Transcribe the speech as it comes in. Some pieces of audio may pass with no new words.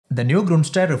The new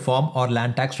Grundsteuerreform or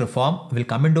land tax reform will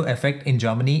come into effect in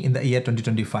Germany in the year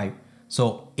 2025.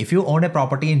 So, if you own a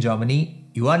property in Germany,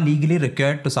 you are legally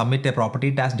required to submit a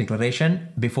property tax declaration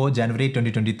before January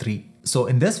 2023. So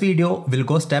in this video, we'll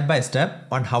go step by step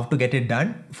on how to get it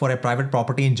done for a private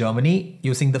property in Germany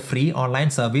using the free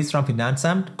online service from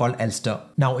finanzamt called Elster.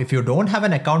 Now, if you don't have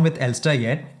an account with Elster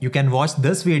yet, you can watch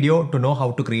this video to know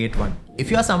how to create one. If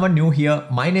you are someone new here,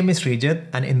 my name is Srijit,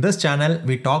 and in this channel,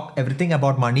 we talk everything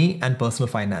about money and personal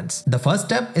finance. The first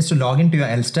step is to log into your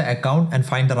Elster account and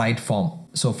find the right form.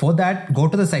 So for that, go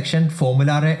to the section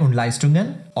Formulare und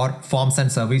Leistungen or Forms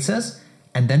and Services,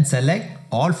 and then select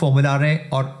all Formulare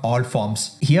or all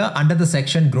forms. Here under the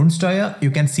section Grundsteuer,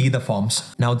 you can see the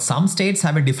forms. Now some states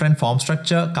have a different form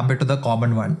structure compared to the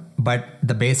common one, but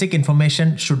the basic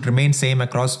information should remain same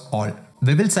across all.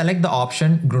 We will select the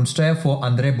option Grundsteuer for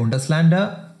andere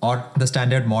Bundesländer or the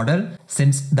standard model,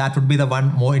 since that would be the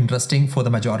one more interesting for the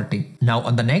majority. Now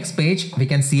on the next page, we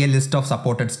can see a list of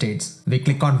supported states. We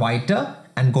click on Weiter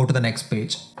and go to the next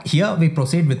page. Here we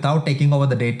proceed without taking over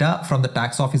the data from the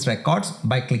tax office records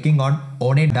by clicking on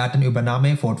Ohne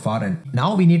Datenübernahme fortfahren.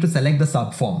 Now we need to select the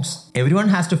subforms. Everyone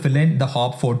has to fill in the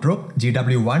Hauptvordruck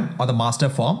GW1 or the master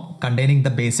form containing the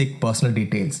basic personal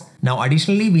details. Now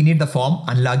additionally, we need the form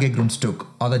Anlagegrundstück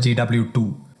or the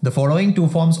GW2. The following two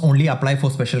forms only apply for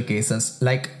special cases,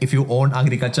 like if you own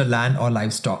agriculture land or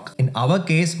livestock. In our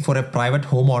case, for a private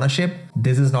home ownership,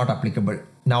 this is not applicable.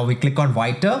 Now we click on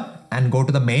Weiter and go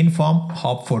to the main form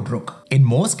Hauptvordruck. In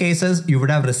most cases, you would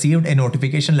have received a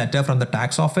notification letter from the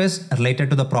tax office related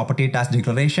to the property tax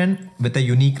declaration with a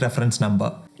unique reference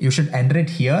number. You should enter it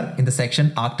here in the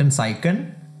section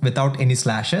Aktenzeichen without any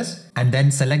slashes, and then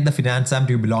select the finanzamt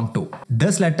you belong to.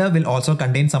 This letter will also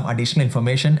contain some additional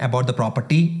information about the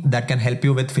property that can help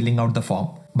you with filling out the form.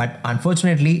 But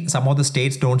unfortunately, some of the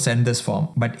states don't send this form.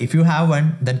 But if you have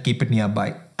one, then keep it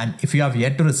nearby. And if you have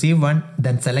yet to receive one,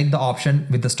 then select the option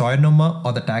with the Steuernummer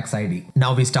or the tax ID.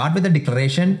 Now we start with the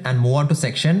declaration and move on to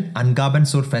section Angaben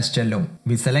zur Feststellung.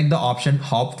 We select the option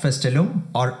Hauptfeststellung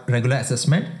or regular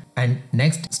assessment. And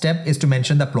next step is to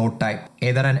mention the plot type,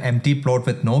 either an empty plot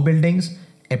with no buildings,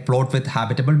 a plot with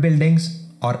habitable buildings,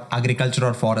 or agriculture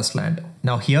or forest land.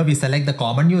 Now here we select the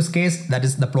common use case, that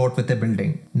is the plot with a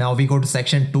building. Now we go to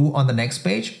section 2 on the next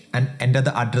page and enter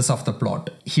the address of the plot.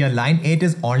 Here line 8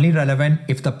 is only relevant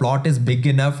if the plot is big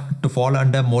enough to fall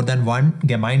under more than one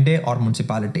Gemeinde or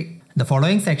municipality. The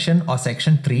following section or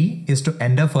section 3 is to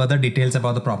enter further details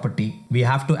about the property. We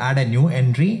have to add a new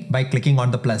entry by clicking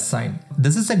on the plus sign.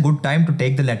 This is a good time to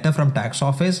take the letter from tax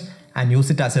office and use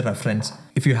it as a reference.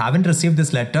 If you haven't received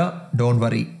this letter, don't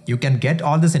worry. You can get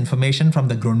all this information from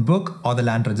the Grundbuch or the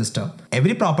land register.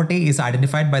 Every property is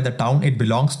identified by the town it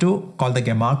belongs to, called the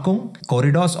Gemarkung,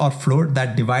 corridors or Flur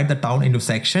that divide the town into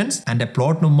sections, and a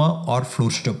plot number or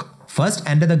Flurstück. First,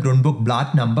 enter the Grundbuch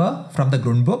Blatt number from the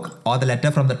Grundbuch or the letter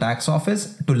from the tax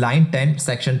office to line 10,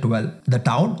 section 12. The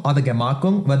town or the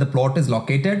Gemarkung where the plot is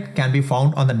located can be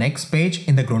found on the next page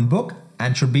in the Grundbuch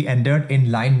and should be entered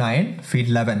in line 9, field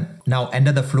 11. Now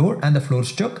enter the Flur and the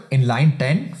Flurstück in line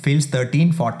 10, fields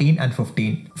 13, 14 and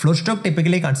 15. Flurstück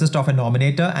typically consists of a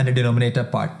nominator and a denominator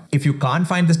part. If you can't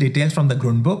find these details from the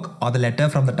Grundbuch or the letter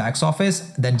from the tax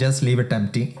office, then just leave it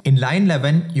empty. In line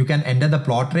 11, you can enter the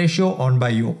plot ratio owned by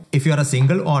you. If you are a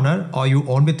single owner or you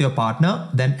own with your partner,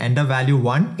 then enter value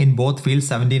 1 in both fields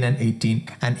 17 and 18.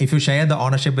 And if you share the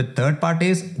ownership with third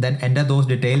parties, then enter those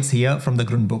details here from the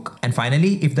Grundbuch. And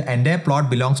finally, if the entire plot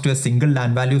belongs to a single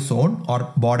land value zone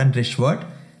or Boden Richtwert,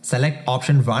 select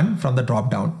option 1 from the drop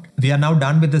down. We are now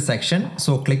done with this section,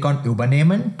 so click on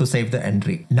Übernehmen to save the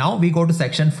entry. Now we go to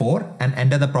section 4 and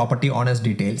enter the property owner's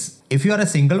details. If you are a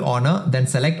single owner, then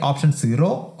select option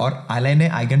 0 or Alleine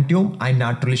Eigentum ein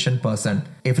natürlichen Person.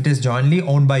 If it is jointly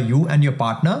owned by you and your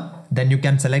partner, then you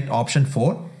can select option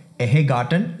 4,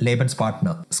 Ehegatten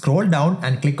Lebenspartner. Scroll down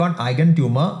and click on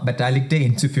Eigentümer Beteiligte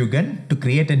hinzufügen to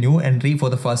create a new entry for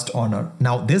the first owner.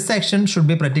 Now this section should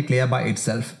be pretty clear by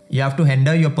itself. You have to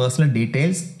enter your personal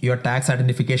details, your tax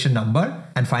identification number,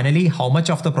 and finally how much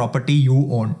of the property you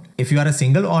own. If you are a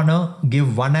single owner,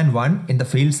 give 1 and 1 in the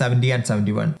field 70 and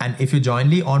 71. And if you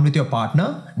jointly own with your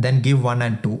partner, then give 1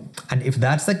 and 2. And if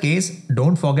that's the case,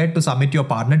 don't forget to submit your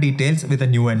partner details with a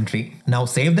new entry. Now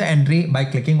save the entry by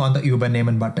clicking on the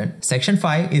Übernehmen button. 7. Section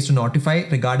 5 is to notify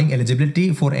regarding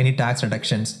eligibility for any tax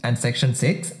reductions, and Section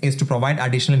 6 is to provide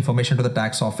additional information to the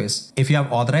tax office. If you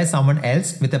have authorized someone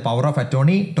else with a power of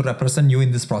attorney to represent you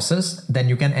in this process, then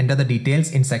you can enter the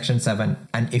details in Section 7.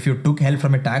 And if you took help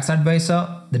from a tax advisor,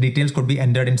 the details could be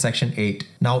entered in Section 8.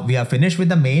 Now we are finished with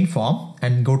the main form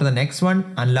and go to the next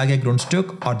one, Anlage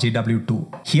Grundstück or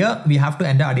GW2. Here we have to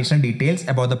enter additional details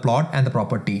about the plot and the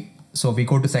property. So we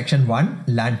go to Section 1,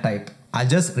 land type. I'll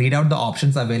just read out the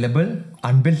options available: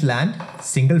 unbuilt land,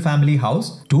 single family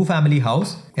house, two family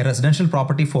house, a residential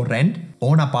property for rent,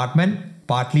 own apartment,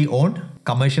 partly owned,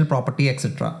 commercial property,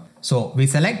 etc. So we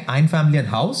select Einfamilien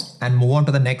house and move on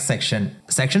to the next section.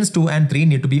 Sections 2 and 3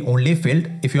 need to be only filled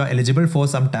if you are eligible for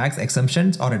some tax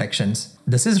exemptions or reductions.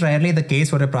 This is rarely the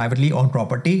case for a privately owned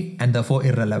property and therefore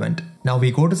irrelevant. Now we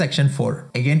go to Section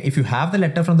 4. Again, if you have the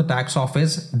letter from the tax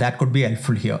office, that could be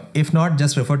helpful here. If not,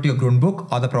 just refer to your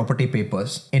Grundbook or the property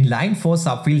papers. In line 4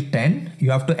 subfield 10,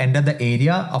 you have to enter the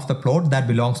area of the plot that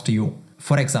belongs to you.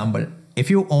 For example, if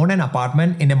you own an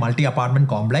apartment in a multi-apartment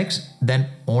complex, then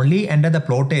only enter the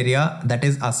plot area that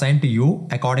is assigned to you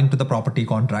according to the property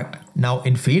contract. Now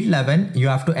in field 11, you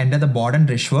have to enter the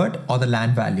Boden-Richtwert or the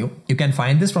land value. You can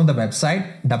find this from the website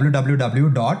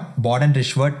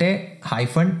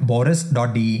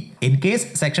www.bodenrichtwerte-boris.de. In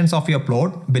case sections of your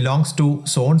plot belongs to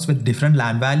zones with different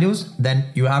land values, then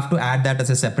you have to add that as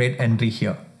a separate entry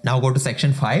here. Now go to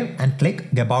Section 5 and click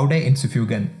Gebäude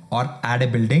hinzufügen or add a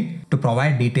building to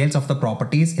provide details of the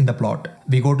properties in the plot.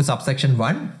 We go to subsection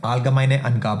 1, Allgemeine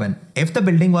Angaben. If the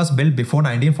building was built before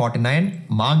 1949,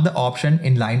 mark the option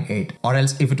in line 8, or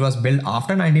else if it was built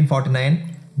after 1949,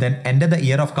 then enter the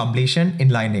year of completion in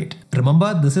line 8.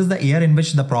 Remember, this is the year in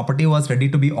which the property was ready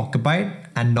to be occupied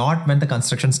and not when the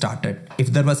construction started.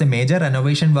 If there was a major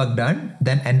renovation work done,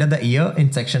 then enter the year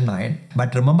in section 9.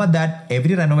 But remember that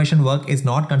every renovation work is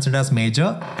not considered as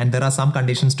major and there are some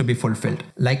conditions to be fulfilled,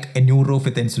 like a new roof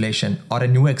with insulation or a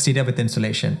new exterior with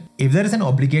insulation. If there is an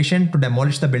obligation to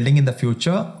demolish the building in the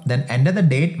future, then enter the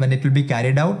date when it will be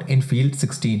carried out in field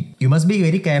 16. You must be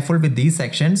very careful with these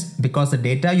sections because the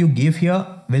data you give here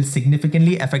will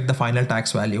significantly affect the final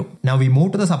tax value. Now we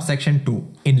move to the subsection 2.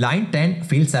 In line 10,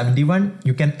 field 71,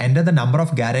 you can enter the number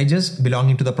of garages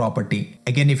belonging to the property.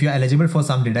 Again, if you are eligible for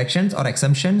some deductions or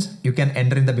exemptions, you can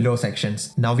enter in the below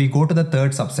sections. Now we go to the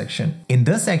third subsection. In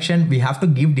this section, we have to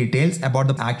give details about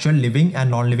the actual living and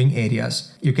non-living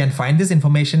areas. You can find this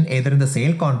information either in the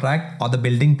sale contract or the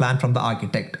building plan from the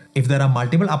architect. If there are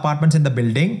multiple apartments in the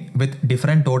building with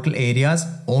different total areas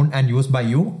owned and used by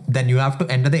you, then you have to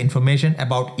enter the information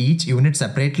about each unit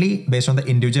separately based on the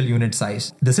individual unit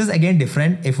size. This is again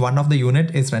different if one of the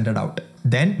unit is rented out.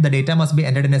 Then the data must be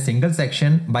entered in a single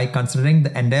section by considering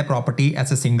the entire property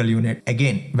as a single unit.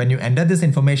 Again, when you enter this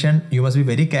information, you must be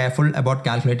very careful about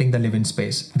calculating the living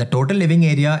space. The total living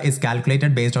area is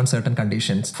calculated based on certain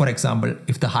conditions. For example,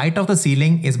 if the height of the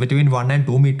ceiling is between 1 and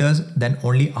 2 meters, then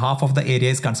only half of the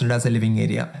area is considered as a living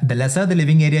area. The lesser the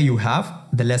living area you have,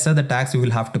 the lesser the tax you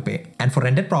will have to pay. And for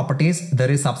rented properties,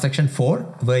 there is subsection 4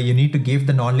 where you need to give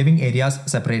the non-living areas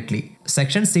separately.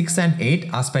 Section 6 and 8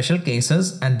 are special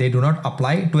cases and they do not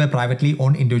apply to a privately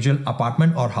owned individual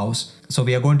apartment or house. So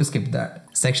we are going to skip that.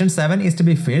 Section 7 is to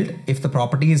be filled if the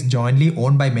property is jointly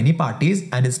owned by many parties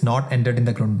and is not entered in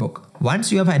the Grundbook.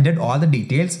 Once you have entered all the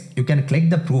details, you can click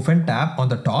the Prüfen tab on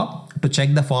the top to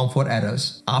check the form for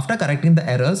errors. After correcting the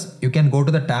errors, you can go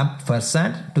to the tab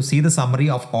Versand to see the summary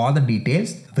of all the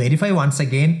details, verify once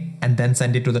again, and then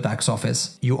send it to the tax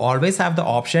office. You always have the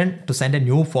option to send a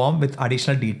new form with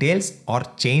additional details or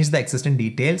change the existing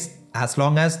details as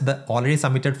long as the already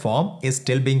submitted form is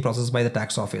still being processed by the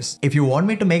tax office. If you want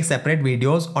me to make separate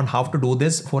videos on how to do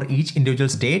this for each individual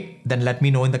state, then let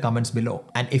me know in the comments below.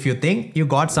 And if you think you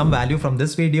got some value from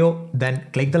this video, then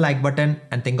click the like button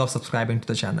and think of subscribing to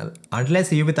the channel. Until I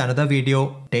see you with another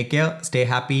video, take care, stay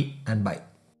happy, and bye.